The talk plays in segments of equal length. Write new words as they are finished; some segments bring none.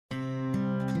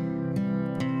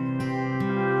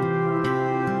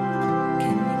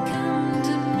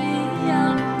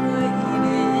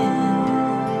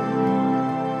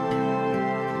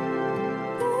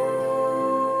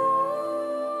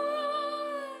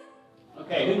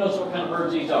Okay, who knows what kind of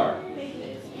birds these are?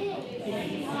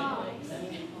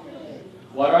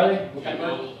 What are they? What kind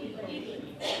of birds?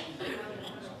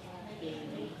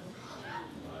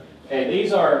 Okay,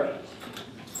 these are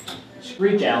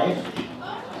screech owls.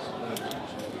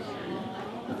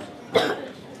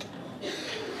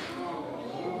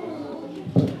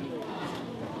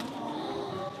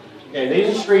 Okay,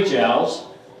 these are screech owls,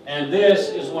 and this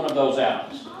is one of those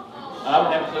owls. I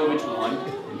don't have a clue which one.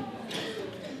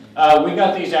 We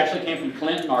got these, actually came from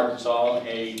Clinton, Arkansas.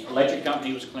 An electric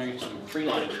company was clearing some tree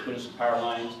lines, put in some power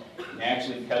lines, and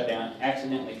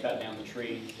accidentally cut down the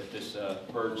tree that this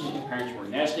bird's parents were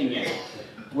nesting in.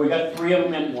 We got 3 of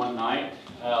them in one night.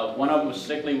 One of them was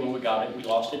sickly when we got it. We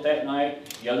lost it that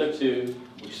night. The other 2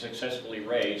 we successfully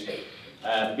raised.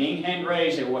 Being hand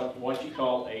raised, they're what you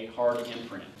call a hard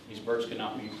imprint. These birds could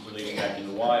not be released back in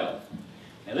the wild.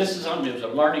 Now this is something that was a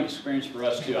learning experience for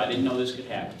us too. I didn't know this could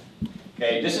happen.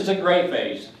 Okay, this is a gray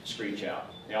phase screech owl.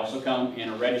 They also come in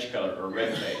a reddish color, or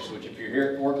red phase, which if you're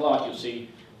here at 4 o'clock, you'll see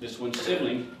this one's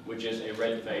sibling, which is a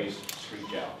red phase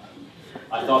screech owl.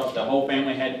 I thought the whole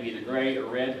family had to be either gray or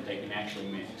red, but they can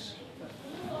actually mix.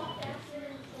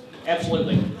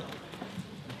 Absolutely.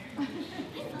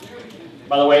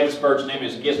 By the way, this bird's name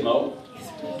is Gizmo.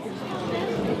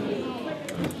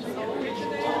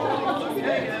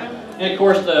 And of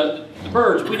course, the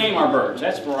birds, we name our birds.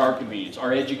 That's for our convenience,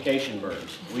 our education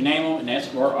birds. We name them, and that's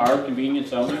for our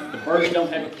convenience only. The birds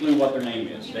don't have a clue what their name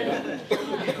is. They don't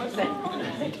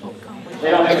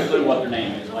have a clue what their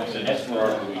name is. Like I said, that's for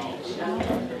our convenience.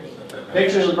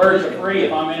 Pictures of birds are free.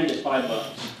 If I'm in it, it's $5.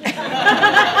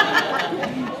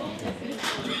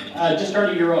 Just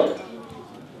turned a year old.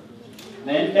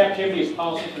 The in captivity is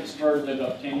policy for this bird live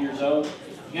up 10 years old.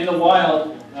 In the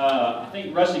wild, I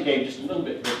think Rusty gave just a little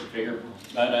bit different figure,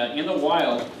 but in the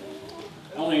wild,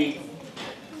 only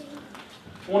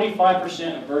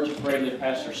 25% of birds of prey live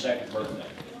past their 2nd birthday.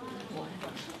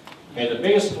 Okay, the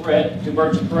biggest threat to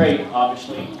birds of prey,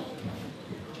 obviously,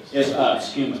 is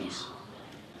us, humans.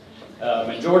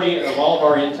 Majority of all of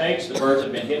our intakes, the birds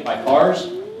have been hit by cars.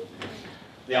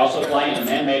 They also fly into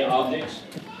man-made objects.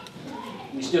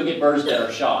 We still get birds that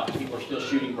are shot. People are still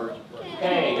shooting birds.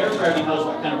 Hey, everybody knows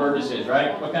what kind of bird this is,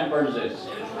 right? What kind of bird is this?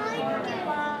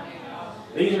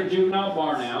 These are juvenile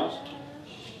barn owls.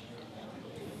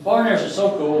 Barn owls are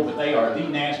so cool, but they are the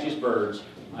nastiest birds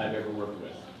I've ever worked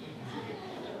with.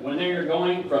 When they're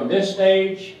going from this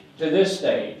stage to this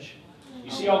stage,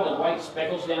 you see all the white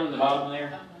speckles down in the bottom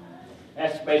there?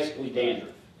 That's basically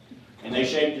dandruff. And they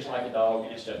shape just like a dog,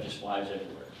 and stuff just flies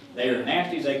everywhere. They are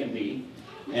nasty as they can be.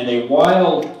 And a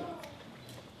wild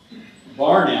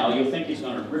barn owl, you'll think he's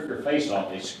going to rip your face off.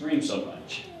 They scream so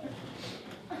much.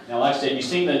 Now, like I said, you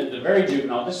see the very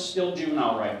juvenile. This is still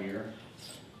juvenile right here.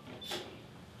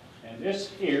 And this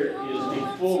here is the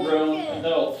full-grown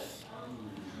adult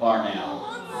barn owl.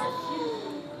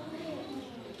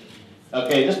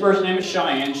 Okay, this bird's name is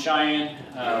Cheyenne. Cheyenne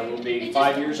will be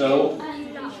 5 years old.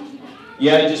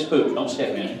 Yeah, he just pooped. Don't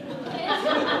step in it.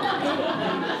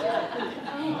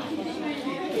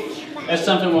 That's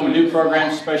something when we do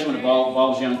programs, especially when it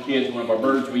involves young kids, one of our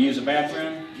birds, we use a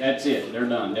bathroom, that's it. They're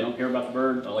done. They don't care about the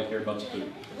bird. All they care about is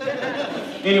food.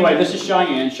 Anyway, this is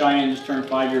Cheyenne. Cheyenne just turned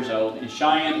 5 years old. And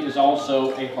Cheyenne is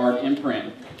also a hard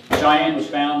imprint. Cheyenne was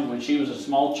found when she was a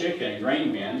small chick in a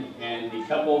grain bin, and the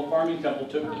farming couple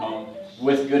took her home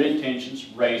with good intentions,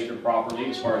 raised her properly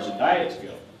as far as the diets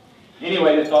go.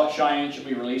 Anyway, they thought Cheyenne should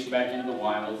be released back into the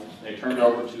wild. They turned her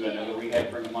over to another rehab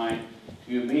friend of mine,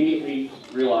 who immediately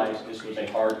realized this was a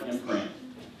hard imprint.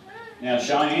 Now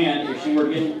Cheyenne, if she were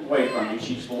to get away from me,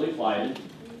 she's fully flighted.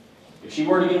 If she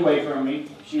were to get away from me,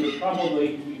 she would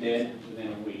probably be dead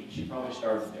within a week. She'd probably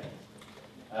starve to death.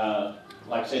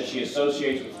 Like I said, she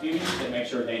associates with humans. That makes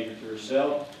her a danger to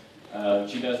herself.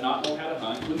 She does not know how to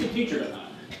hunt. We can teach her to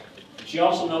hunt. She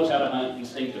also knows how to hunt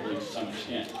instinctively to some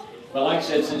extent. But like I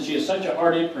said, since she is such a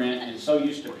hard imprint and so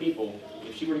used to people,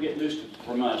 if she were to get loose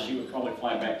from us, she would probably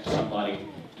fly back to somebody,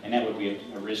 and that would be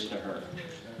a risk to her.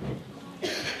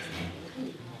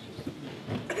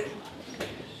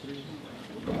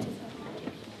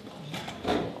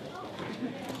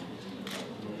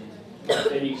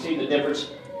 And you can see the difference,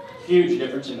 huge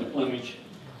difference in the plumage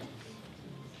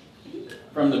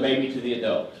from the baby to the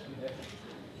adult.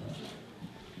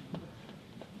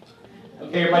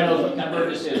 Okay, everybody knows what kind of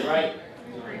bird this is, right?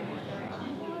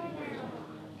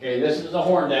 Okay, this is a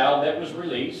horned owl that was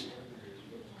released.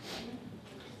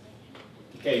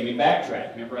 Okay, we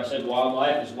backtrack. Remember I said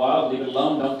wildlife is wild, leave it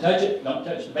alone, don't touch it, don't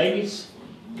touch the babies.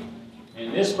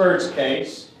 In this bird's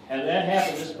case, had that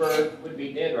happened, this bird would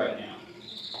be dead right now.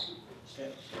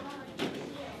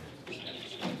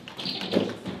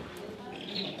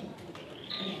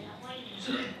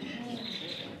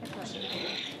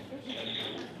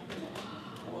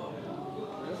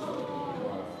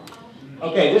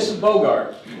 Okay, this is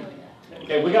Bogart.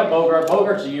 Okay, we got Bogart.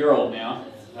 Bogart's a year old now.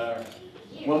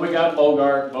 When we got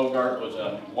Bogart, Bogart was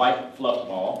a white fluff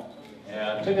ball.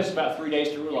 It took us about 3 days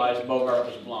to realize Bogart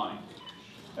was blind.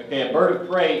 Okay, a bird of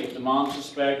prey, if the mom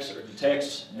suspects or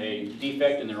detects a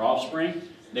defect in their offspring,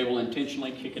 they will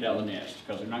intentionally kick it out of the nest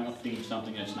because they're not going to feed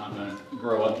something that's not going to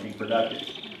grow up to be productive.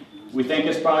 We think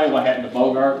it's probably what happened to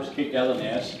Bogart, was kicked out of the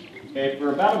nest. Okay,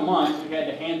 for about a month, we had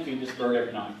to hand feed this bird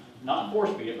every night. Not force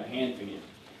feed it, but hand feed it.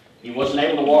 He wasn't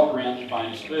able to walk around to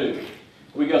find his food.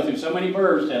 We go through so many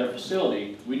birds at our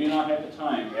facility, we do not have the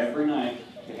time every night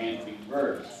to hand feed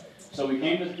birds. So we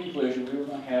came to the conclusion we were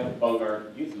going to have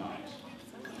Bogart euthanized.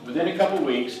 Within a couple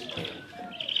weeks,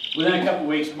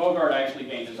 Bogart actually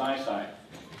gained his eyesight.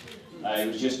 He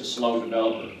was just a slow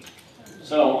developer.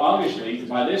 So obviously,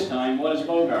 by this time, what is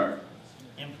Bogart?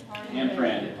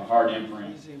 Imprint, a hard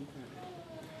imprint.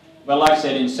 But like I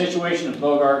said, in the situation of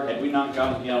Bogart, had we not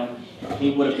gotten him,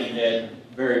 he would have been dead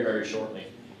very, very shortly.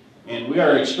 And we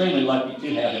are extremely lucky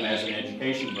to have him as an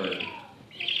education bird.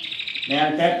 Now,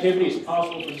 in captivity, it's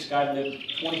possible for this guy to live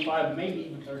 25, maybe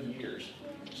even 30 years.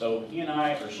 So he and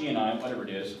I, or she and I, whatever it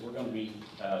is, we're going to be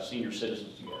senior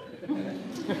citizens together.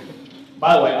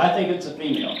 By the way, I think it's a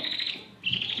female.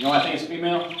 You know why I think it's a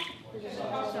female?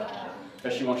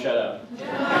 Because she won't shut up.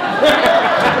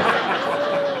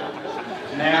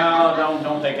 Now,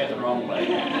 don't take that the wrong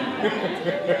way.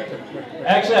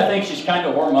 Actually, I think she's kind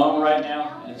of hormonal right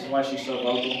now, and that's why she's so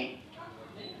vocal.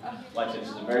 Like I said,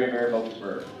 it's a very, very vocal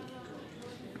bird.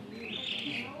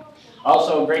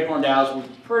 Also, great horned owls, we're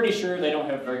pretty sure they don't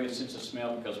have a very good sense of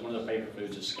smell because one of their favorite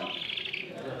foods is skunk.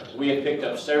 We have picked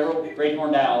up several great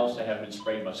horned owls that have been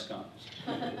sprayed by skunks.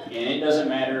 And it doesn't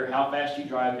matter how fast you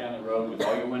drive down the road with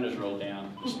all your windows rolled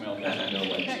down, the smell doesn't go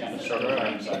away. It's kind of circling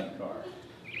around inside the car.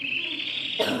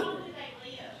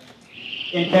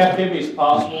 In captivity, it's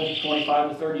possible 25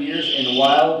 to 30 years. In the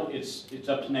wild, it's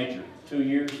up to nature. 2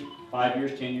 years, 5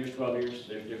 years, 10 years, 12 years.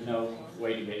 There's no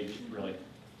way to gauge, really.